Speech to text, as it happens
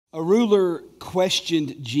A ruler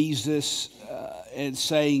questioned Jesus and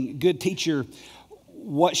saying, "Good teacher,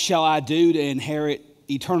 what shall I do to inherit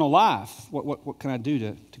eternal life? What can I do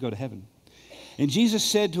to go to heaven?" And Jesus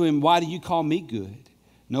said to him, "Why do you call me good?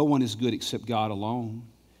 No one is good except God alone.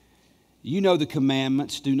 You know the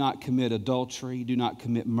commandments: do not commit adultery, do not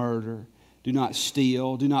commit murder, do not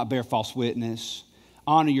steal, do not bear false witness,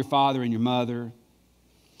 honor your father and your mother."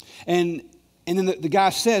 And then the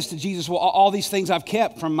guy says to Jesus, "Well, all these things I've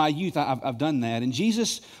kept from my youth, I've done that." And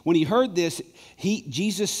Jesus, when he heard this,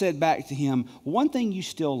 Jesus said back to him, "One thing you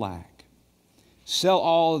still lack. Sell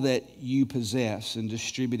all that you possess and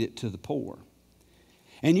distribute it to the poor,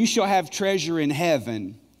 and you shall have treasure in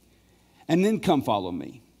heaven, and then come follow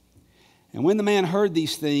me." And when the man heard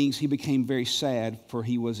these things, he became very sad, for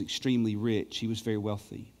he was extremely rich. He was very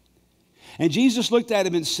wealthy. And Jesus looked at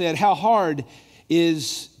him and said, "How hard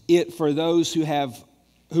is it for those who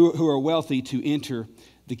are wealthy to enter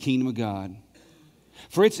the kingdom of God?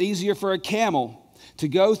 For it's easier for a camel to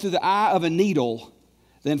go through the eye of a needle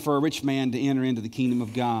than for a rich man to enter into the kingdom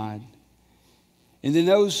of God." And then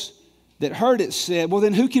those that heard it said, "Well,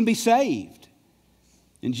 then who can be saved?"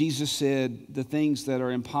 And Jesus said, "The things that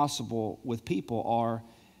are impossible with people are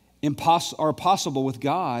possible with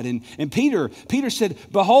God." And Peter said,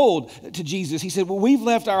 "Behold," to Jesus, he said, "Well, we've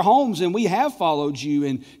left our homes and we have followed you."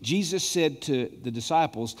 And Jesus said to the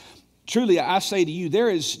disciples, "Truly I say to you,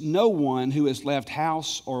 there is no one who has left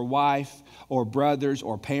house or wife or brothers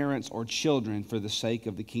or parents or children for the sake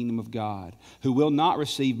of the kingdom of God, who will not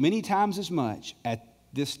receive many times as much at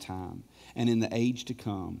this time and in the age to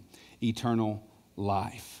come eternal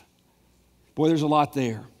life." Boy, there's a lot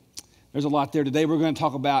there. There's a lot there. Today we're going to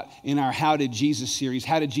talk about, in our How Did Jesus series,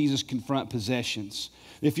 how did Jesus confront possessions?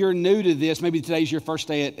 If you're new to this, maybe today's your first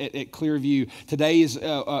day at ClearView. Today is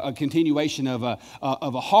a continuation of a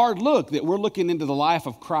hard look that we're looking into the life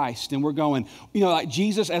of Christ. And we're going, like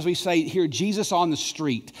Jesus, as we say here, Jesus on the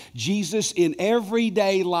street, Jesus in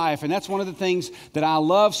everyday life. And that's one of the things that I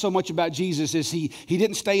love so much about Jesus is he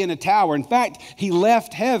didn't stay in a tower. In fact, he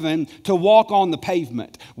left heaven to walk on the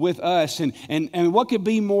pavement with us. And what could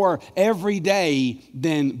be more everyday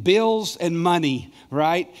than bills and money,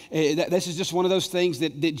 right? This is just one of those things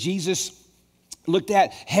that Jesus looked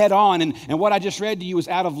at head on. And what I just read to you is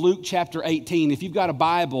out of Luke chapter 18. If you've got a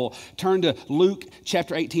Bible, turn to Luke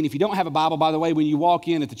chapter 18. If you don't have a Bible, by the way, when you walk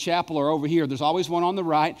in at the chapel or over here, there's always one on the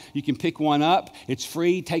right. You can pick one up. It's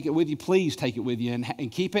free. Take it with you. Please take it with you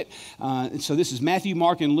and keep it. So this is Matthew,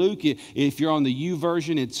 Mark, and Luke. If you're on the U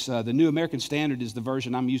version, it's the New American Standard is the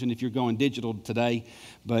version I'm using if you're going digital today.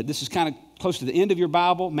 But this is kind of close to the end of your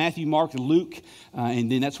Bible, Matthew, Mark, and Luke,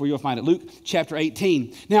 and then that's where you'll find it, Luke chapter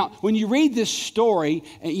 18. Now, when you read this story,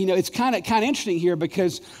 it's kind of interesting here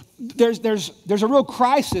because there's a real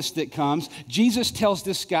crisis that comes. Jesus tells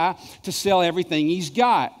this guy to sell everything he's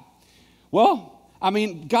got. Well,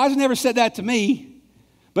 God's never said that to me,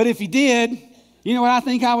 but if he did, you know what I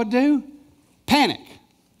think I would do? Panic.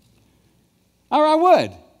 Or I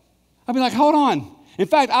would. I'd be like, hold on. In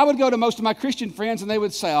fact, I would go to most of my Christian friends and they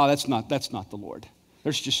would say, "Oh, that's not the Lord.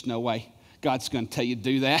 There's just no way God's going to tell you to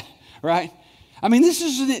do that," right? This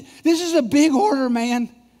is a big order, man.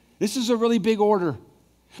 This is a really big order.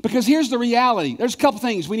 Because here's the reality. There's a couple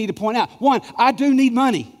things we need to point out. One, I do need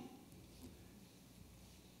money.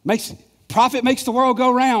 Profit makes the world go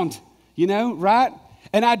round, right?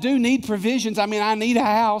 And I do need provisions. I need a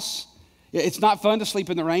house. It's not fun to sleep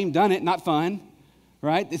in the rain. Done it, not fun.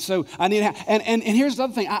 Right? And so I need, and here's the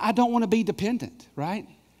other thing. I don't want to be dependent, right?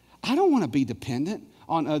 I don't want to be dependent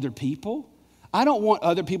on other people. I don't want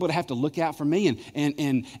other people to have to look out for me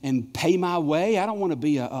and pay my way. I don't want to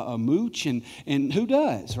be a mooch, and who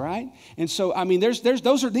does, right? And so there's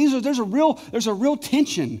a real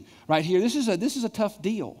tension right here. This is a tough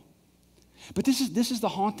deal. But this is the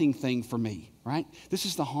haunting thing for me, right? This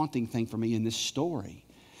is the haunting thing for me in this story.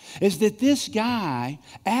 Is that this guy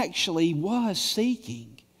actually was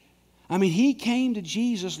seeking. He came to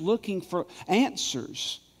Jesus looking for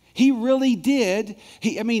answers. He really did.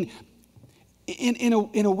 In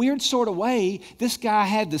a weird sort of way, this guy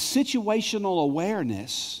had the situational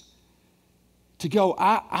awareness to go,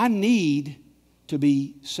 I need to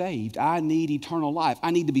be saved. I need eternal life.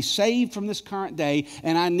 I need to be saved from this current day,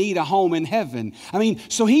 and I need a home in heaven.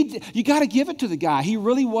 So you got to give it to the guy. He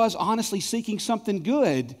really was honestly seeking something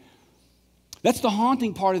good. That's the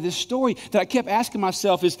haunting part of this story that I kept asking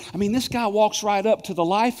myself is, this guy walks right up to the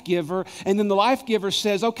life giver, and then the life giver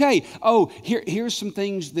says, "Okay, here's some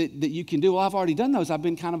things that you can do." "Well, I've already done those. I've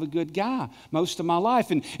been kind of a good guy most of my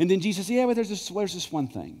life." And then Jesus says, "Yeah, but there's this one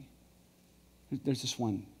thing. There's this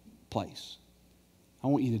one place. I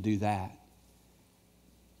want you to do that."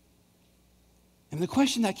 And the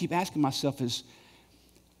question that I keep asking myself is,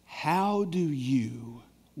 how do you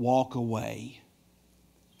walk away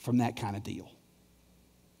from that kind of deal?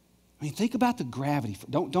 I mean, think about the gravity.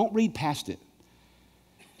 Don't read past it.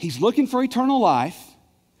 He's looking for eternal life.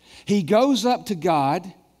 He goes up to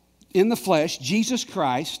God in the flesh, Jesus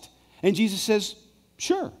Christ, and Jesus says,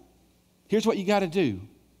 sure, here's what you got to do.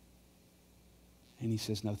 And he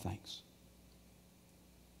says, no thanks.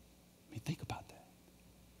 I mean, think about that.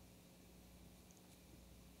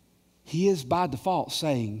 He is by default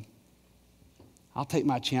saying, I'll take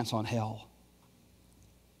my chance on hell.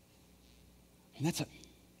 And that's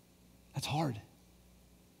hard.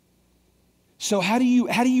 So how do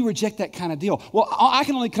you reject that kind of deal? Well, I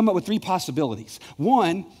can only come up with three possibilities.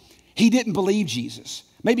 One, he didn't believe Jesus.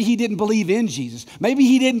 Maybe he didn't believe in Jesus. Maybe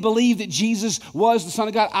he didn't believe that Jesus was the Son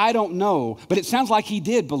of God. I don't know. But it sounds like he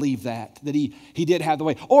did believe that he did have the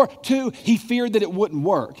way. Or two, he feared that it wouldn't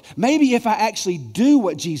work. Maybe if I actually do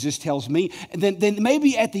what Jesus tells me, then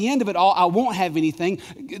maybe at the end of it all, I won't have anything,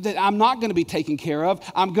 that I'm not going to be taken care of.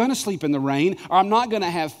 I'm going to sleep in the rain, or I'm not going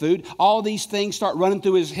to have food. All these things start running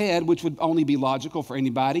through his head, which would only be logical for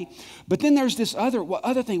anybody. But then there's this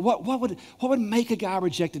other thing. What would make a guy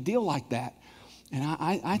reject a deal like that? And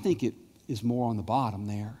I think it is more on the bottom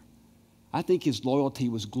there. I think his loyalty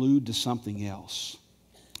was glued to something else.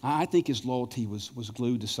 I think his loyalty was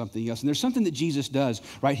glued to something else. And there's something that Jesus does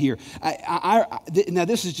right here. Now,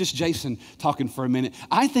 this is just Jason talking for a minute.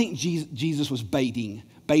 I think Jesus was baiting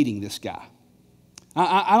this guy.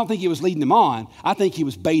 I don't think he was leading him on. I think he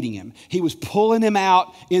was baiting him. He was pulling him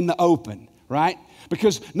out in the open, right?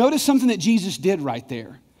 Because notice something that Jesus did right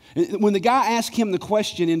there. When the guy asked him the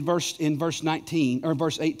question in verse 19 or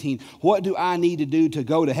verse 18, what do I need to do to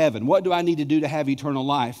go to heaven? What do I need to do to have eternal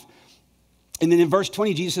life? And then in verse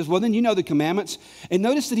 20, Jesus says, well, then you know the commandments. And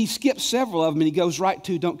notice that he skips several of them and he goes right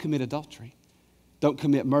to don't commit adultery. Don't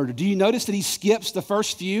commit murder. Do you notice that he skips the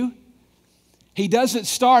first few? He doesn't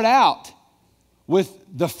start out with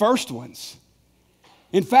the first ones.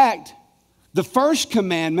 In fact, the first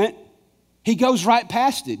commandment, he goes right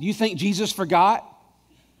past it. You think Jesus forgot?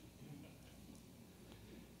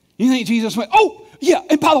 You think Jesus went, oh, yeah,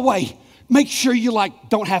 and by the way, make sure you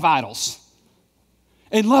don't have idols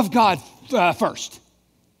and love God first.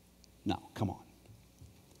 No, come on.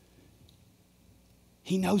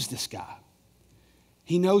 He knows this guy.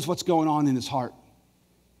 He knows what's going on in his heart.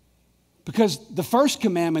 Because the first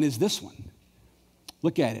commandment is this one.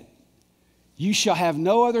 Look at it. You shall have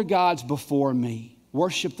no other gods before me.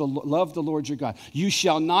 Love the Lord your God. You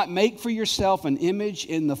shall not make for yourself an image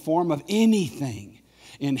in the form of anything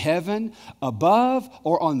in heaven, above,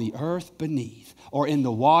 or on the earth beneath, or in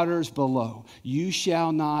the waters below. You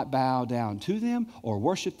shall not bow down to them or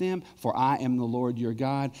worship them, for I am the Lord your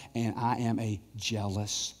God, and I am a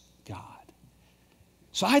jealous God.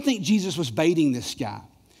 So I think Jesus was baiting this guy.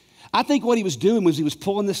 I think what he was doing was he was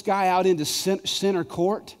pulling this guy out into center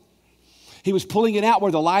court. He was pulling it out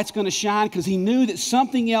where the light's going to shine because he knew that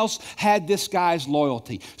something else had this guy's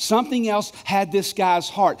loyalty. Something else had this guy's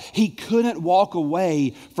heart. He couldn't walk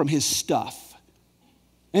away from his stuff.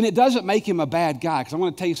 And it doesn't make him a bad guy, because I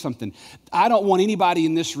want to tell you something. I don't want anybody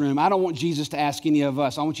in this room, I don't want Jesus to ask any of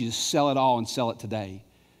us, I want you to sell it all and sell it today.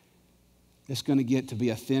 It's going to get to be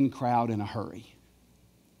a thin crowd in a hurry.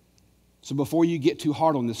 So before you get too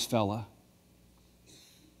hard on this fella,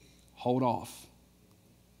 hold off.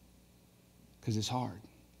 Because it's hard.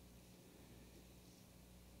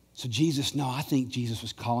 So I think Jesus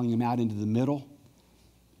was calling him out into the middle.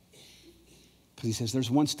 Because he says,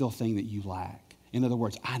 there's one still thing that you lack. In other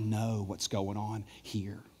words, I know what's going on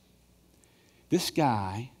here. This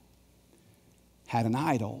guy had an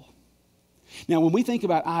idol. Now, when we think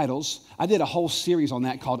about idols, I did a whole series on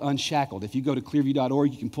that called Unshackled. If you go to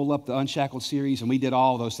clearview.org, you can pull up the Unshackled series, and we did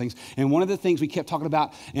all those things. And one of the things we kept talking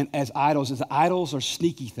about as idols is that idols are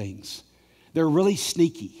sneaky things. They're really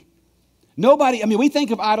sneaky. We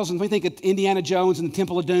think of idols and we think of Indiana Jones and the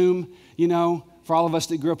Temple of Doom, for all of us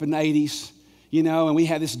that grew up in the 80s, and we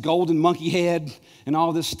had this golden monkey head and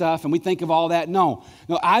all this stuff, and we think of all that. No,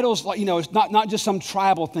 idols, it's not just some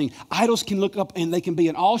tribal thing. Idols can look up and they can be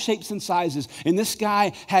in all shapes and sizes, and this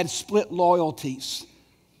guy had split loyalties.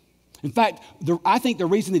 In fact, I think the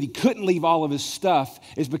reason that he couldn't leave all of his stuff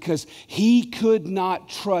is because he could not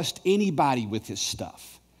trust anybody with his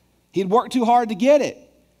stuff. He had worked too hard to get it.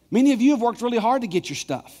 Many of you have worked really hard to get your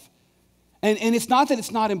stuff. And it's not that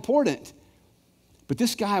it's not important, but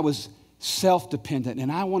this guy was self-dependent. And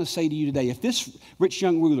I want to say to you today, if this rich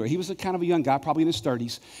young ruler, he was a kind of a young guy, probably in his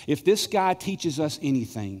 30s, if this guy teaches us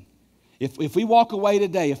anything, if we walk away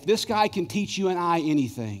today, if this guy can teach you and I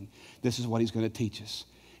anything, this is what he's going to teach us.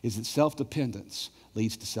 is that self-dependence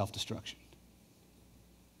leads to self-destruction.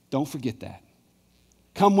 Don't forget that.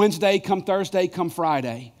 Come Wednesday, come Thursday, come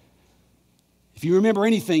Friday. If you remember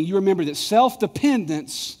anything, you remember that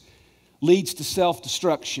self-dependence leads to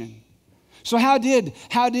self-destruction. So how did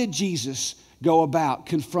Jesus go about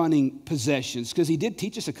confronting possessions? Because he did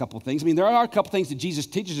teach us a couple things. I mean, there are a couple things that Jesus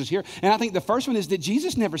teaches us here. And I think the first one is that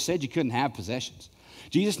Jesus never said you couldn't have possessions.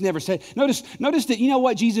 Jesus never said, notice that, you know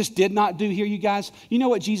what Jesus did not do here, you guys? You know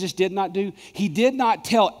what Jesus did not do? He did not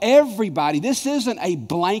tell everybody. This isn't a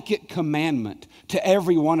blanket commandment to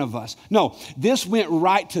every one of us. No, this went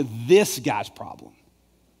right to this guy's problem.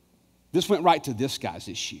 This went right to this guy's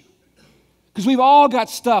issue. Because we've all got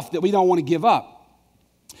stuff that we don't want to give up.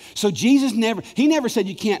 So Jesus never said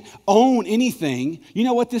you can't own anything. You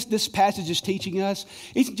know what this passage is teaching us?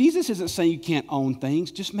 Jesus isn't saying you can't own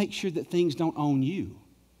things. Just make sure that things don't own you.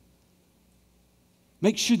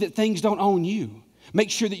 Make sure that things don't own you. Make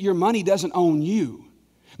sure that your money doesn't own you.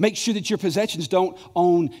 Make sure that your possessions don't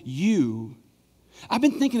own you. I've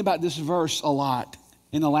been thinking about this verse a lot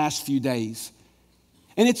in the last few days.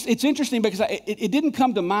 And it's interesting because it didn't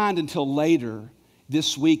come to mind until later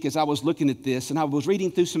this week as I was looking at this, and I was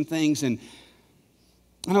reading through some things, and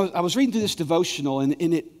I was reading through this devotional, and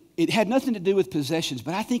it had nothing to do with possessions,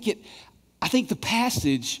 but I think the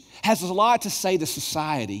passage has a lot to say to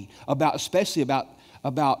society especially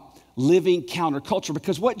about living counterculture,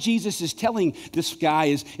 because what Jesus is telling this guy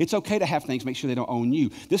is it's okay to have things, make sure they don't own you.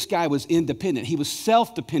 This guy was independent. He was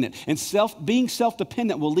self-dependent, and being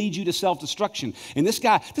self-dependent will lead you to self-destruction. And this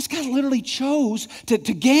guy literally chose to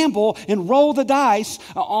gamble and roll the dice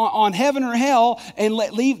on heaven or hell and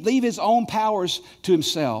leave his own powers to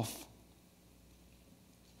himself.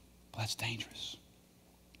 Well, that's dangerous.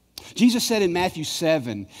 Jesus said in Matthew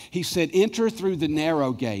 7, he said, enter through the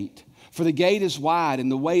narrow gate. For the gate is wide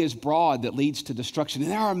and the way is broad that leads to destruction.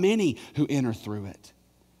 And there are many who enter through it.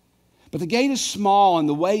 But the gate is small and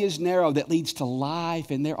the way is narrow that leads to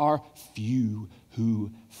life, and there are few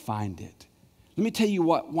who find it. Let me tell you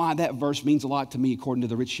why that verse means a lot to me according to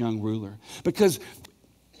the rich young ruler. Because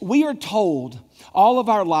we are told all of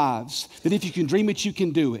our lives that if you can dream it, you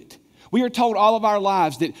can do it. We are told all of our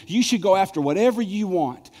lives that you should go after whatever you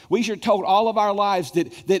want. We are told all of our lives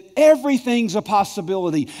that everything's a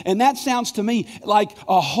possibility. And that sounds to me like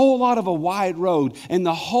a whole lot of a wide road. And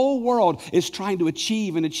the whole world is trying to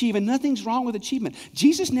achieve. And nothing's wrong with achievement.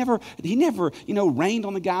 Jesus never rained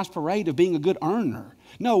on the guy's parade of being a good earner.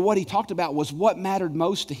 No, what he talked about was what mattered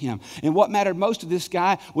most to him. And what mattered most to this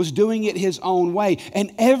guy was doing it his own way.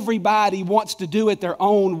 And everybody wants to do it their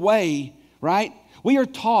own way, right? We are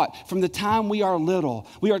taught from the time we are little,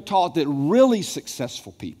 we are taught that really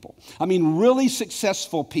successful people,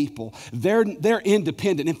 they're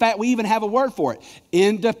independent. In fact, we even have a word for it,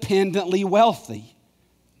 independently wealthy,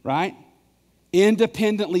 right?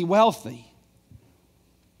 Independently wealthy.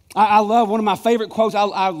 I love one of my favorite quotes.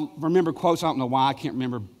 I remember quotes. I don't know why. I can't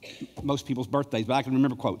remember most people's birthdays, but I can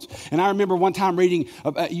remember quotes. And I remember one time reading,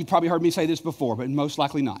 you probably heard me say this before, but most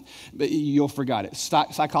likely not. But you'll forget it.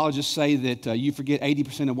 Psychologists say that you forget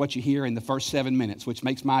 80% of what you hear in the first 7 minutes, which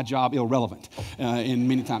makes my job irrelevant in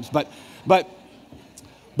many times. But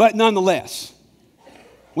nonetheless,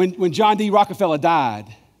 when John D. Rockefeller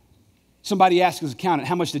died, somebody asked his accountant,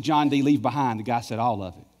 how much did John D. leave behind? The guy said, all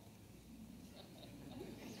of it.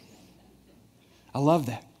 I love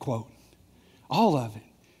that quote. All of it.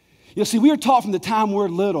 You see, we are taught from the time we're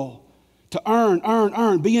little to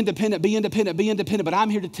earn, be independent. But I'm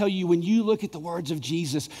here to tell you, when you look at the words of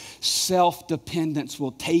Jesus, self-dependence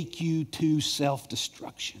will take you to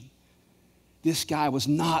self-destruction. This guy was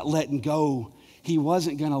not letting go. He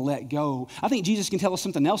wasn't going to let go. I think Jesus can tell us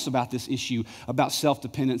something else about this issue, about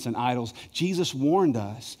self-dependence and idols. Jesus warned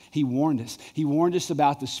us. He warned us. He warned us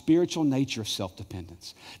about the spiritual nature of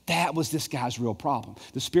self-dependence. That was this guy's real problem,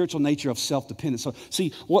 the spiritual nature of self-dependence. So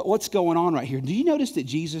see, what's going on right here? Do you notice that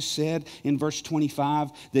Jesus said in verse 25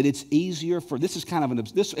 that it's easier for, this is kind of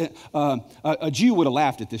a Jew would have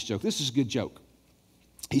laughed at this joke. This is a good joke.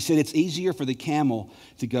 He said it's easier for the camel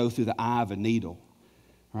to go through the eye of a needle,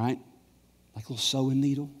 right? Like a little sewing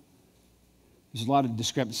needle. There's a lot of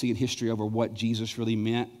discrepancy in history over what Jesus really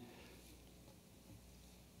meant.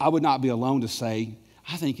 I would not be alone to say,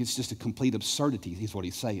 I think it's just a complete absurdity, is what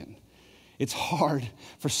he's saying. It's hard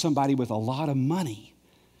for somebody with a lot of money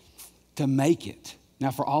to make it.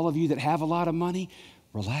 Now, for all of you that have a lot of money,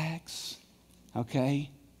 relax, okay?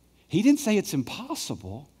 He didn't say it's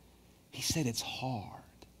impossible. He said it's hard.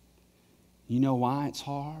 You know why it's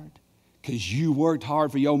hard? Because you worked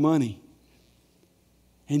hard for your money.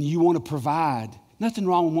 And you want to provide Nothing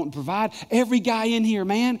wrong with wanting to provide. Every guy in here,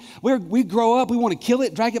 man, we grow up, we want to kill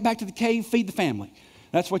it, drag it back to the cave, feed the family.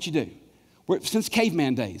 That's what you do. Since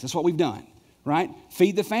caveman days, that's what we've done, right?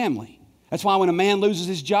 Feed the family. That's why when a man loses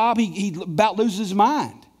his job, he about loses his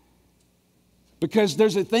mind. Because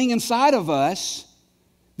there's a thing inside of us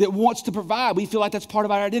that wants to provide. We feel like that's part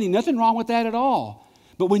of our identity. Nothing wrong with that at all.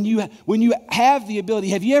 But when you have the ability,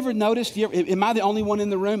 have you ever noticed, am I the only one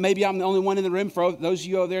in the room? Maybe I'm the only one in the room for those of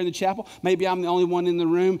you over there in the chapel. Maybe I'm the only one in the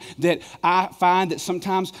room that I find that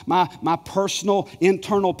sometimes my personal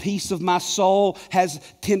internal peace of my soul has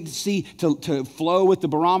tendency to flow with the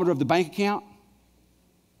barometer of the bank account.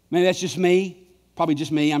 Maybe that's just me. Probably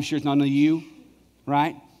just me. I'm sure it's none of you,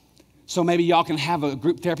 right? So maybe y'all can have a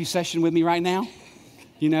group therapy session with me right now,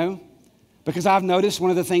 Because I've noticed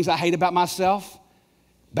one of the things I hate about myself,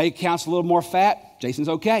 bank account's a little more fat, Jason's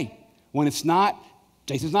okay. When it's not,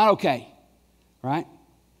 Jason's not okay, right?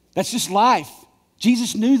 That's just life.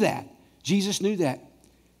 Jesus knew that. Jesus knew that.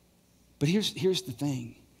 But here's the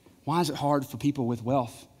thing. Why is it hard for people with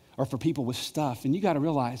wealth or for people with stuff? And you got to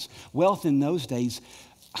realize wealth in those days,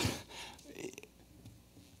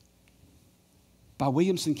 by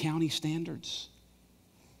Williamson County standards,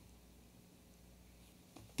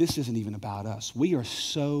 this isn't even about us. We are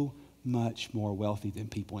so much more wealthy than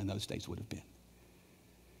people in those days would have been.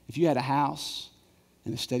 If you had a house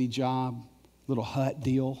and a steady job, little hut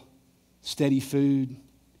deal, steady food,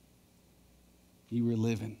 you were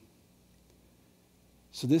living.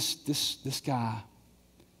 So this guy,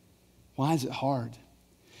 why is it hard?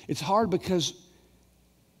 It's hard because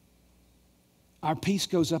our peace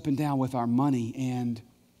goes up and down with our money, and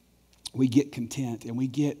we get content, and we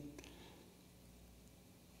get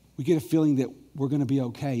a feeling that we're going to be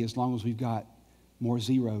okay as long as we've got more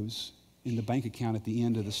zeros in the bank account at the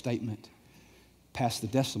end of the statement, past the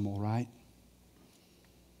decimal, right?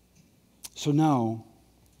 So no,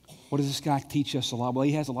 what does this guy teach us a lot? Well,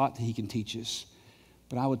 he has a lot that he can teach us,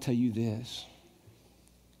 but I would tell you this.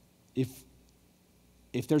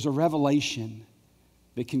 If there's a revelation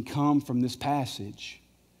that can come from this passage,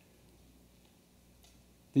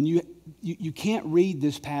 then you can't read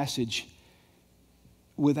this passage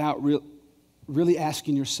without really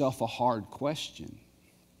asking yourself a hard question.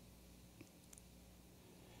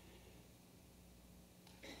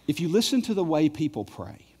 If you listen to the way people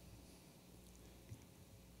pray,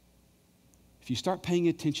 if you start paying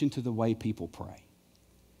attention to the way people pray,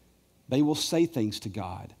 they will say things to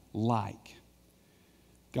God like,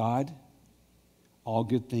 God, all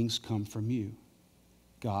good things come from you.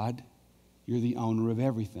 God, you're the owner of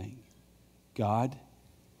everything. God,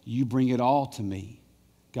 you bring it all to me.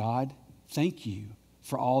 God, thank you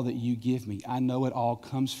for all that you give me. I know it all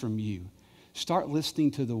comes from you. Start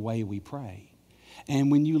listening to the way we pray.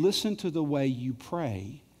 And when you listen to the way you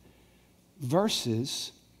pray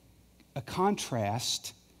versus a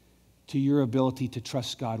contrast to your ability to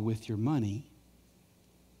trust God with your money,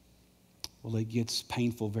 well, it gets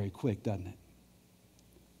painful very quick, doesn't it?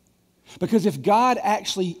 Because if God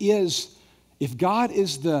is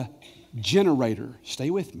the generator, stay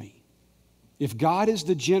with me. If God is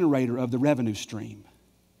the generator of the revenue stream,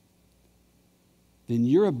 then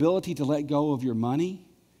your ability to let go of your money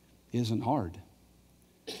isn't hard,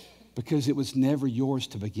 because it was never yours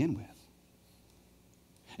to begin with.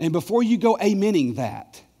 And before you go amening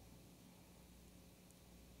that,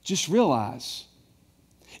 just realize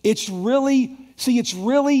it's really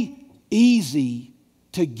easy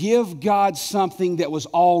to give God something that was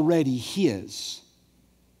already His.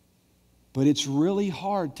 But it's really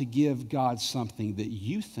hard to give God something that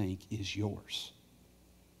you think is yours.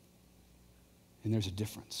 And there's a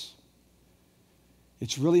difference.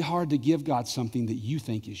 It's really hard to give God something that you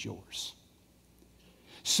think is yours.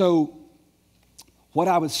 So, what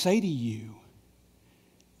I would say to you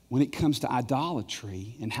when it comes to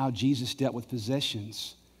idolatry and how Jesus dealt with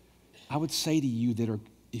possessions, I would say to you that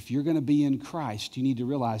if you're going to be in Christ, you need to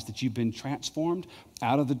realize that you've been transformed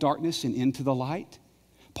out of the darkness and into the light.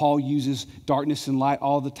 Paul uses darkness and light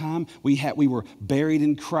all the time. We were buried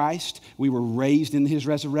in Christ. We were raised in His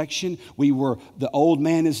resurrection. The old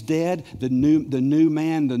man is dead. The new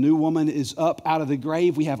man, the new woman is up out of the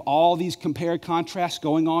grave. We have all these compared contrasts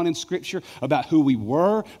going on in Scripture about who we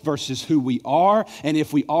were versus who we are. And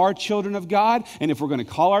if we are children of God, and if we're going to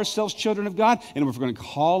call ourselves children of God, and if we're going to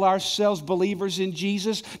call ourselves believers in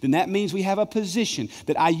Jesus, then that means we have a position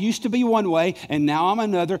that I used to be one way and now I'm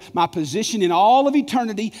another. My position in all of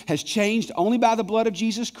eternity has changed only by the blood of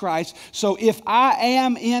Jesus Christ. So if I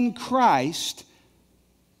am in Christ,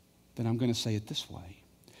 then I'm going to say it this way,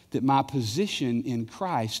 that my position in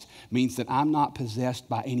Christ means that I'm not possessed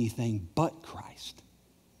by anything but Christ.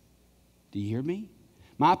 Do you hear me?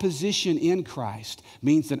 My position in Christ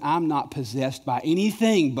means that I'm not possessed by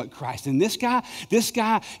anything but Christ. And this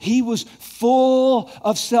guy, he was full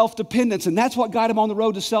of self-dependence, and that's what got him on the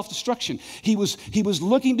road to self-destruction. He was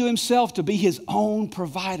looking to himself to be his own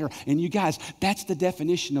provider. And you guys, that's the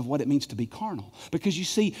definition of what it means to be carnal. Because you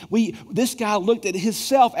see, this guy looked at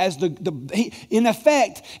himself as in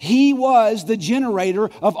effect, he was the generator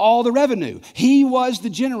of all the revenue. He was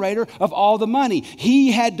the generator of all the money.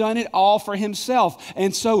 He had done it all for himself.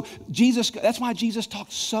 And so that's why Jesus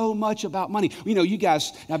talked so much about money. You know, you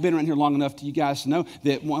guys, I've been around here long enough to you guys to know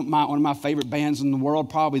that one of my favorite bands in the world,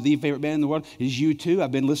 probably the favorite band in the world, is U2.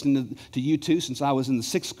 I've been listening to U2 since I was in the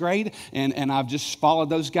 6th grade, and I've just followed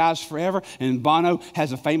those guys forever. And Bono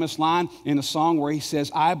has a famous line in a song where he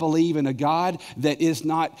says, I believe in a God that is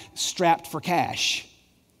not strapped for cash.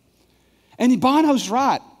 And Bono's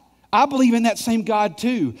right. I believe in that same God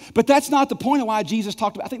too. But that's not the point of why Jesus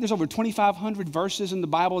talked about. I think there's over 2,500 verses in the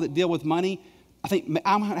Bible that deal with money. I think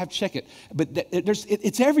I'm going to have to check it. But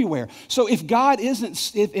it's everywhere. So if God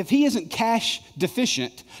if he isn't cash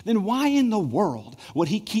deficient, then why in the world would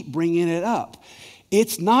he keep bringing it up?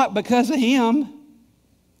 It's not because of him.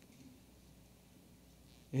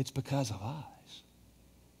 It's because of us.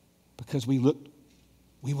 Because we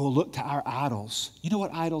will look to our idols. You know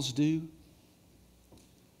what idols do?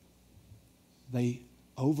 They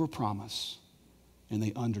overpromise and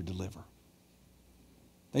they underdeliver.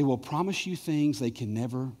 They will promise you things they can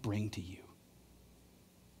never bring to you.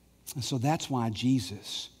 And so that's why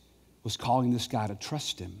Jesus was calling this guy to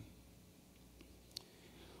trust him.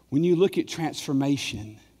 When you look at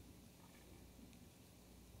transformation,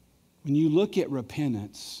 when you look at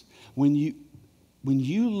repentance, when you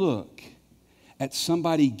look at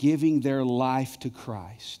somebody giving their life to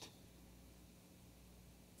Christ,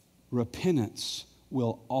 repentance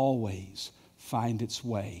will always find its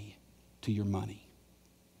way to your money.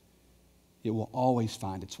 It will always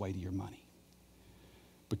find its way to your money.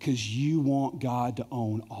 Because you want God to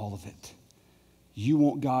own all of it. You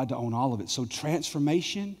want God to own all of it. So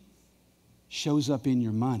transformation shows up in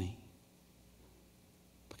your money.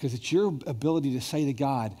 Because it's your ability to say to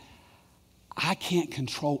God, I can't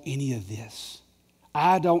control any of this.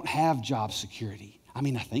 I don't have job security. I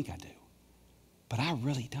mean, I think I do. But I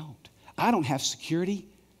really don't. I don't have security.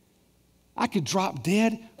 I could drop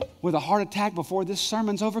dead with a heart attack before this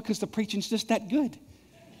sermon's over because the preaching's just that good.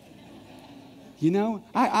 You know,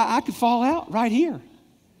 I could fall out right here.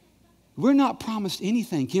 We're not promised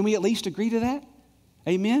anything. Can we at least agree to that?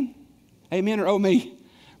 Amen? Amen or oh me,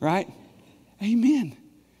 right? Amen.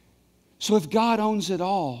 So if God owns it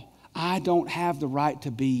all, I don't have the right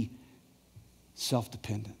to be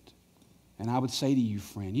self-dependent. And I would say to you,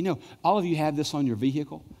 friend, you know, all of you have this on your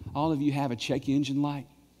vehicle. All of you have a check engine light.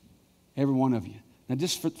 Every one of you. Now,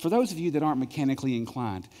 just for those of you that aren't mechanically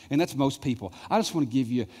inclined, and that's most people, I just want to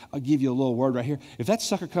give you a little word right here. If that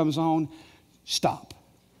sucker comes on, stop.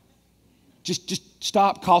 Just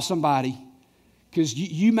stop, call somebody. Because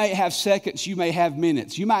you may have seconds, you may have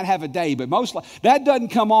minutes, you might have a day, but that doesn't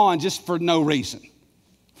come on just for no reason,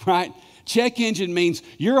 right? Check engine means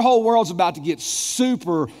your whole world's about to get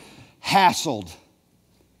super hassled,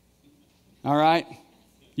 all right?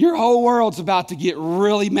 Your whole world's about to get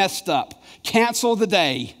really messed up. Cancel the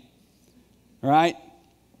day, right?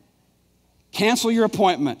 Cancel your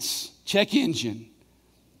appointments. Check engine.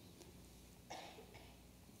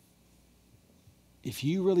 If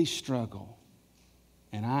you really struggle,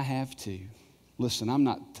 and I have too, listen, I'm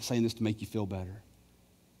not saying this to make you feel better.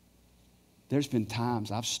 There's been times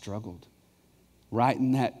I've struggled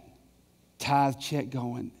writing that tithe check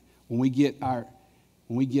going. When we get our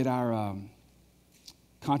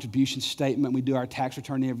contribution statement, we do our tax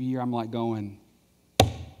return every year, I'm like going,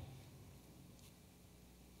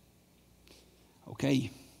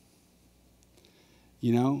 okay.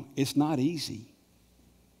 You know, it's not easy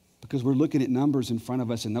because we're looking at numbers in front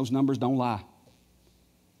of us and those numbers don't lie.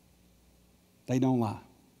 They don't lie.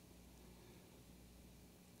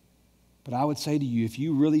 But I would say to you, if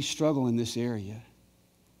you really struggle in this area,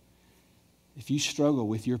 if you struggle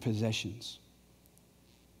with your possessions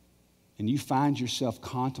and you find yourself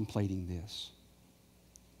contemplating this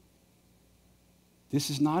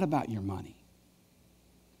is not about your money.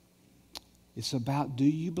 It's about, do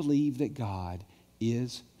you believe that God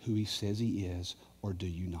is who he says he is, or do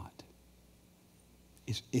you not?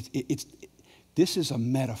 This is a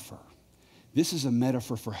metaphor. This is a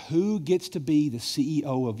metaphor for who gets to be the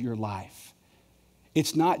CEO of your life.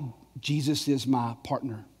 It's not Jesus is my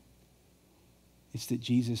partner. It's that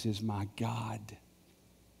Jesus is my God.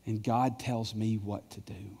 And God tells me what to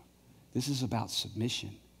do. This is about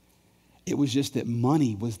submission. It was just that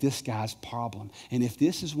money was this guy's problem. And if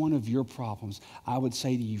this is one of your problems, I would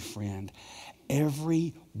say to you, friend,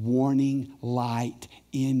 every warning light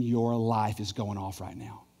in your life is going off right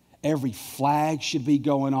now. Every flag should be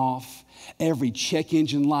going off. Every check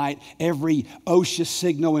engine light, every OSHA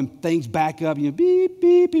signal and things back up, beep,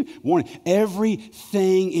 beep, beep, warning.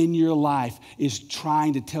 Everything in your life is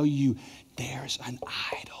trying to tell you there's an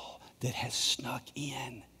idol that has snuck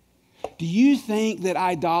in. Do you think that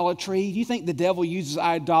idolatry, do you think the devil uses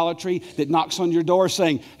idolatry that knocks on your door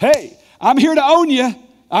saying, hey, I'm here to own you,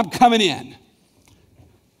 I'm coming in?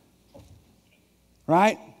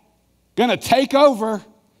 Right? Gonna take over,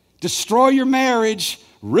 destroy your marriage,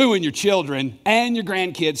 ruin your children and your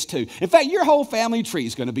grandkids too. In fact, your whole family tree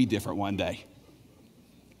is gonna be different one day.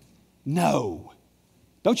 No.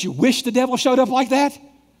 Don't you wish the devil showed up like that?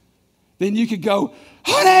 Then you could go,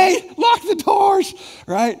 honey, lock the doors,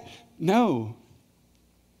 right? No.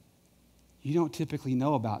 You don't typically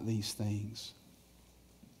know about these things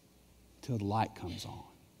till the light comes on.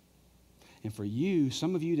 And for you,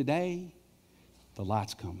 some of you today, the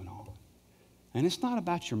light's coming on. And it's not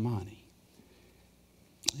about your money.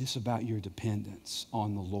 It's about your dependence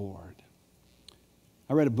on the Lord.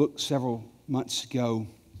 I read a book several months ago,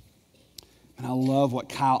 and I love what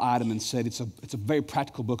Kyle Idleman said. It's a very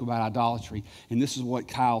practical book about idolatry, and this is what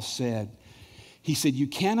Kyle said. He said, you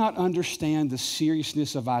cannot understand the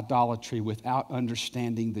seriousness of idolatry without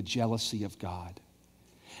understanding the jealousy of God.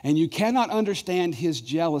 And you cannot understand his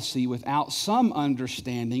jealousy without some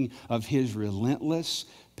understanding of his relentless,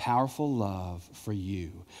 powerful love for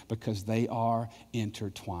you, because they are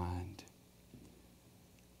intertwined.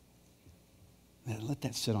 Now, let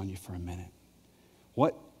that sit on you for a minute.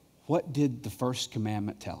 What did the first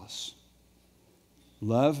commandment tell us?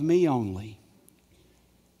 Love me only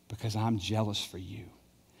because I'm jealous for you.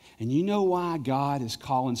 And you know why God is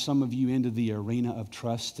calling some of you into the arena of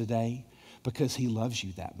trust today? Because he loves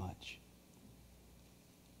you that much.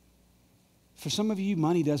 For some of you,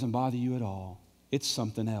 money doesn't bother you at all. It's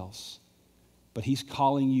something else. But he's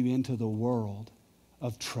calling you into the world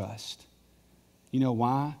of trust. You know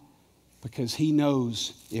why? Because he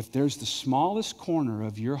knows if there's the smallest corner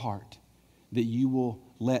of your heart that you will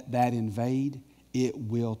let that invade, it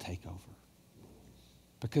will take over.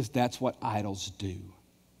 Because that's what idols do.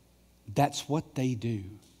 That's what they do.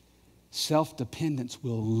 Self-dependence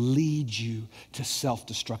will lead you to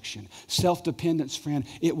self-destruction. Self-dependence, friend,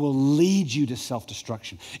 it will lead you to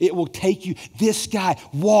self-destruction. It will take you. This guy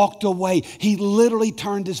walked away. He literally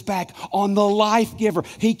turned his back on the life giver.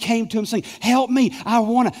 He came to him saying, help me, I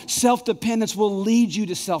want to. Self-dependence will lead you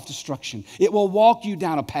to self-destruction. It will walk you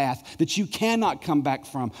down a path that you cannot come back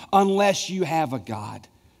from unless you have a God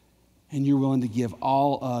and you're willing to give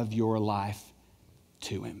all of your life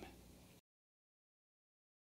to him.